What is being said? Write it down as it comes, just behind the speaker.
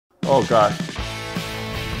Oh gosh.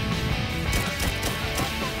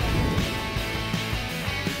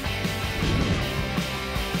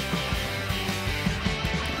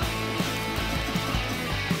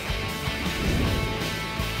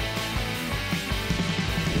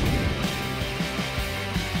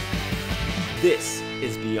 This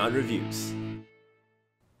is Beyond Reviews.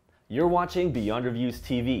 You're watching Beyond Reviews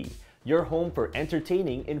TV, your home for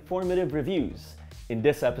entertaining, informative reviews. In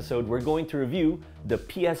this episode, we're going to review the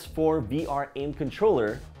PS4 VR aim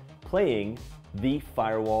controller playing the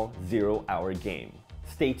Firewall Zero Hour game.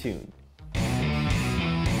 Stay tuned.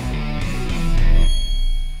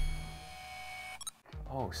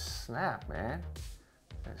 Oh snap, man.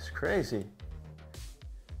 That's crazy.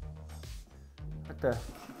 What the?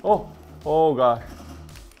 Oh gosh.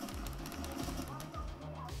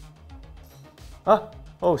 Huh?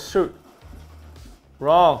 Oh shoot.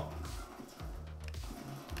 Wrong.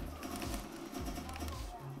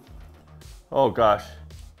 Oh gosh.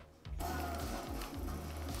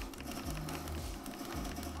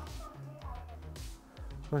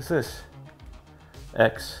 What's this?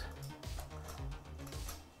 X.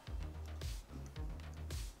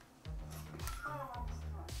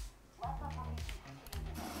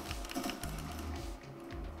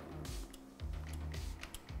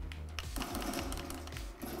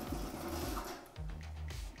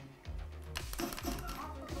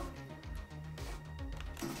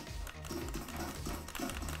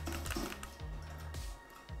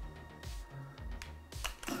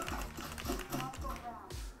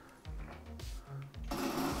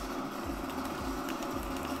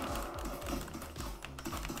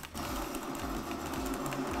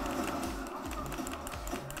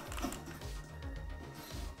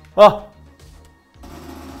 Oh!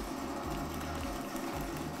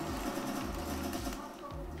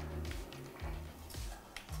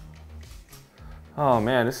 Oh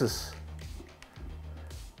man, this is...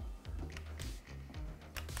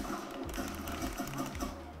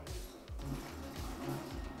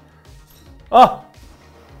 Oh!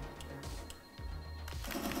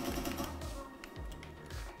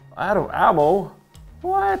 Out of ammo?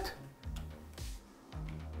 What?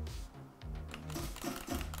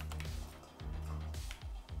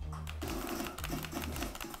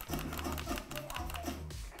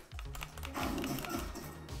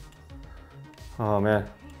 Oh man.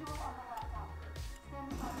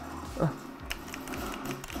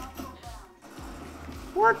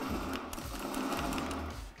 What?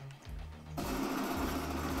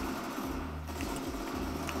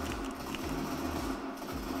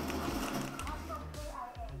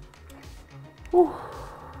 Whew.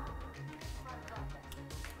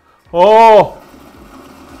 Oh!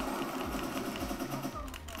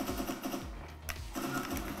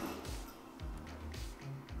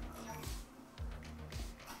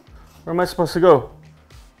 Where am I supposed to go?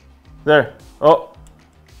 There. Oh.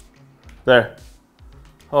 There.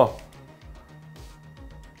 Oh.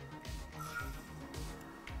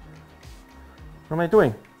 What am I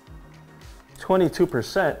doing?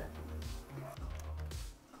 22%.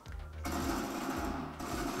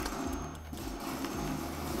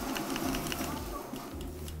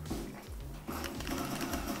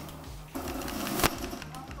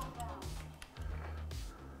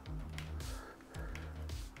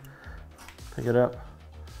 Pick it up.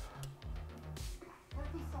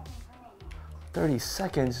 30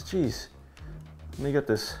 seconds, jeez. Let me get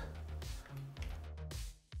this.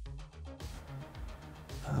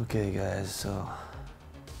 Okay guys, so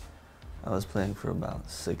I was playing for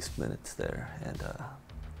about 6 minutes there, and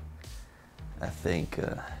I think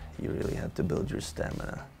you really have to build your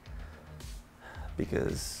stamina,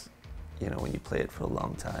 because you know, when you play it for a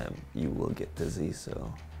long time you will get dizzy,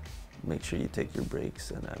 so make sure you take your breaks,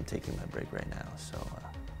 and I'm taking my break right now, so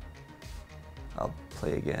I'll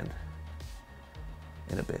play again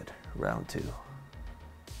in a bit, round 2.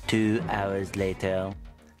 2 hours later.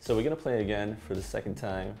 So we're gonna play again for the second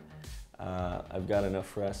time. I've got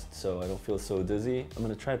enough rest so I don't feel so dizzy. I'm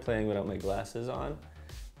gonna try playing without my glasses on,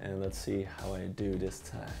 and let's see how I do this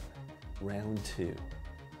time. Round 2.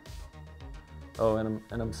 Oh, and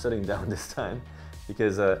I'm sitting down this time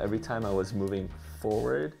because every time I was moving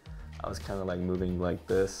forward, I was kind of like moving like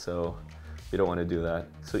this, so you don't want to do that.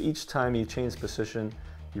 So each time you change position,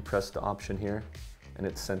 you press the option here, and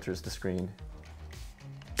it centers the screen.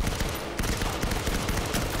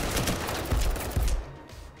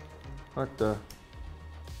 What the?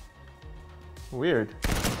 Weird.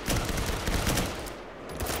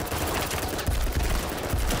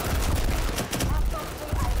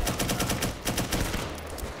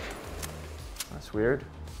 That's weird.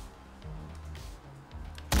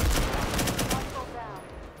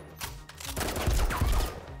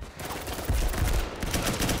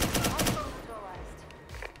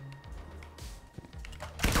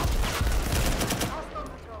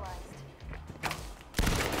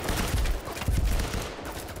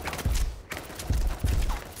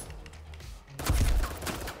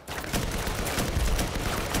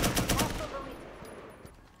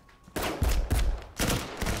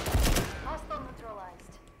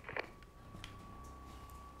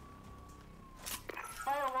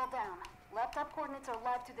 Top coordinates are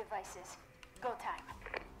live to devices. Go time.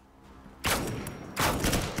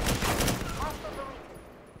 Hostile deleted.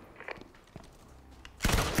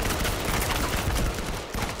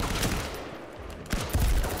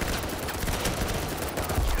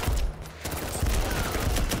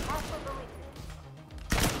 Hostile deleted.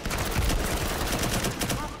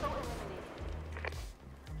 Hostile eliminated.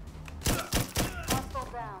 Hostile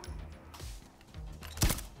down.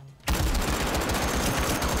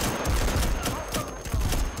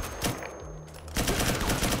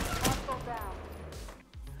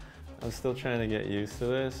 I'm still trying to get used to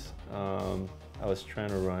this. I was trying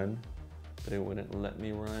to run, but it wouldn't let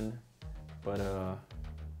me run. But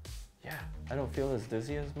yeah, I don't feel as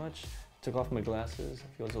dizzy as much. Took off my glasses, it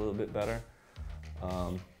feels a little bit better.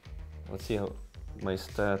 Let's see how my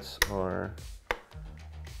stats are.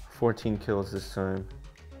 14 kills this time.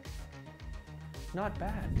 Not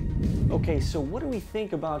bad. Okay, so what do we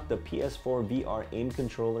think about the PS4 VR aim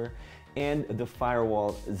controller and the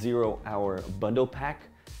Firewall Zero Hour bundle pack?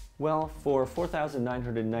 Well, for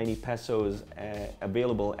 4,990 pesos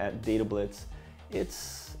available at DataBlitz,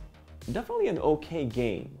 it's definitely an okay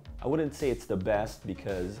game. I wouldn't say it's the best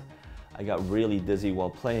because I got really dizzy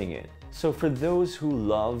while playing it. So for those who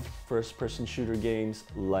love first-person shooter games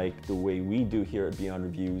like the way we do here at Beyond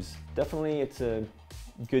Reviews, definitely it's a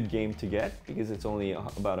good game to get because it's only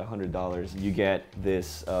about $100. You get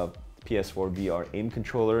this PS4 VR aim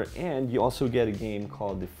controller, and you also get a game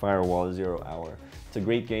called the Firewall Zero Hour. It's a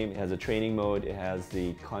great game. It has a training mode, it has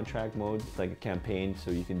the contract mode, it's like a campaign, so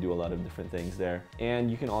you can do a lot of different things there. And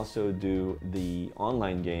you can also do the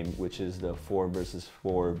online game, which is the 4 versus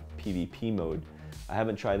 4 PvP mode. I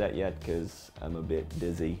haven't tried that yet because I'm a bit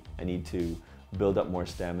dizzy. I need to build up more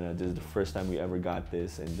stamina. This is the first time we ever got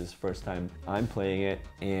this, and this is the first time I'm playing it,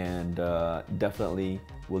 and definitely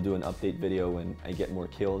we'll do an update video when I get more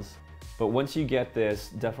kills. But once you get this,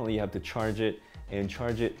 definitely you have to charge it, and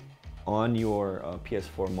charge it on your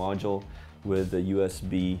PS4 module with the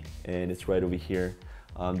USB, and it's right over here.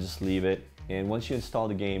 Just leave it, and once you install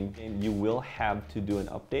the game, you will have to do an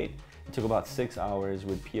update. It took about 6 hours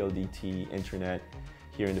with PLDT internet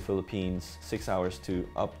here in the Philippines, 6 hours to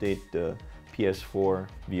update the PS4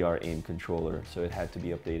 VR aim controller, so it had to be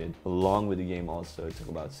updated. Along with the game also, it took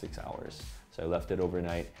about 6 hours. So I left it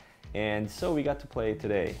overnight, and so we got to play it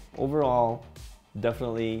today. Overall,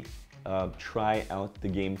 definitely try out the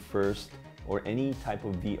game first, or any type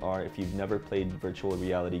of VR. If you've never played virtual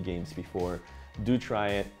reality games before, do try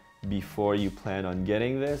it before you plan on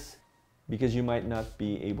getting this, because you might not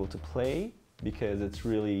be able to play, because it's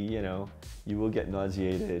really, you know, you will get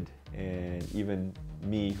nauseated. And even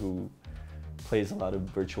me, who plays a lot of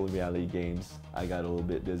virtual reality games, I got a little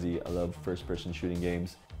bit dizzy. I love first-person shooting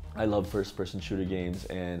games. I love first-person shooter games,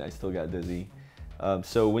 and I still got dizzy.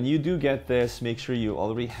 So when you do get this, make sure you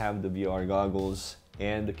already have the VR goggles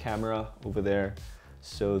and the camera over there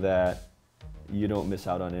so that you don't miss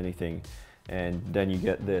out on anything. And then you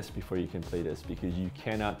get this before you can play this, because you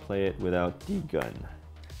cannot play it without the gun.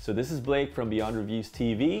 So this is Blake from Beyond Reviews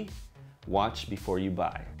TV. Watch before you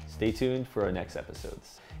buy. Stay tuned for our next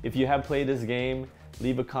episodes. If you have played this game,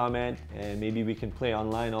 leave a comment, and maybe we can play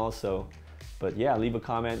online also. But yeah, leave a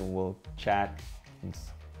comment and we'll chat.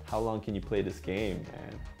 How long can you play this game?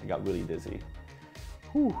 And I got really dizzy.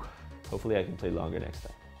 Whew. Hopefully I can play longer next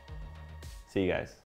time. See you guys.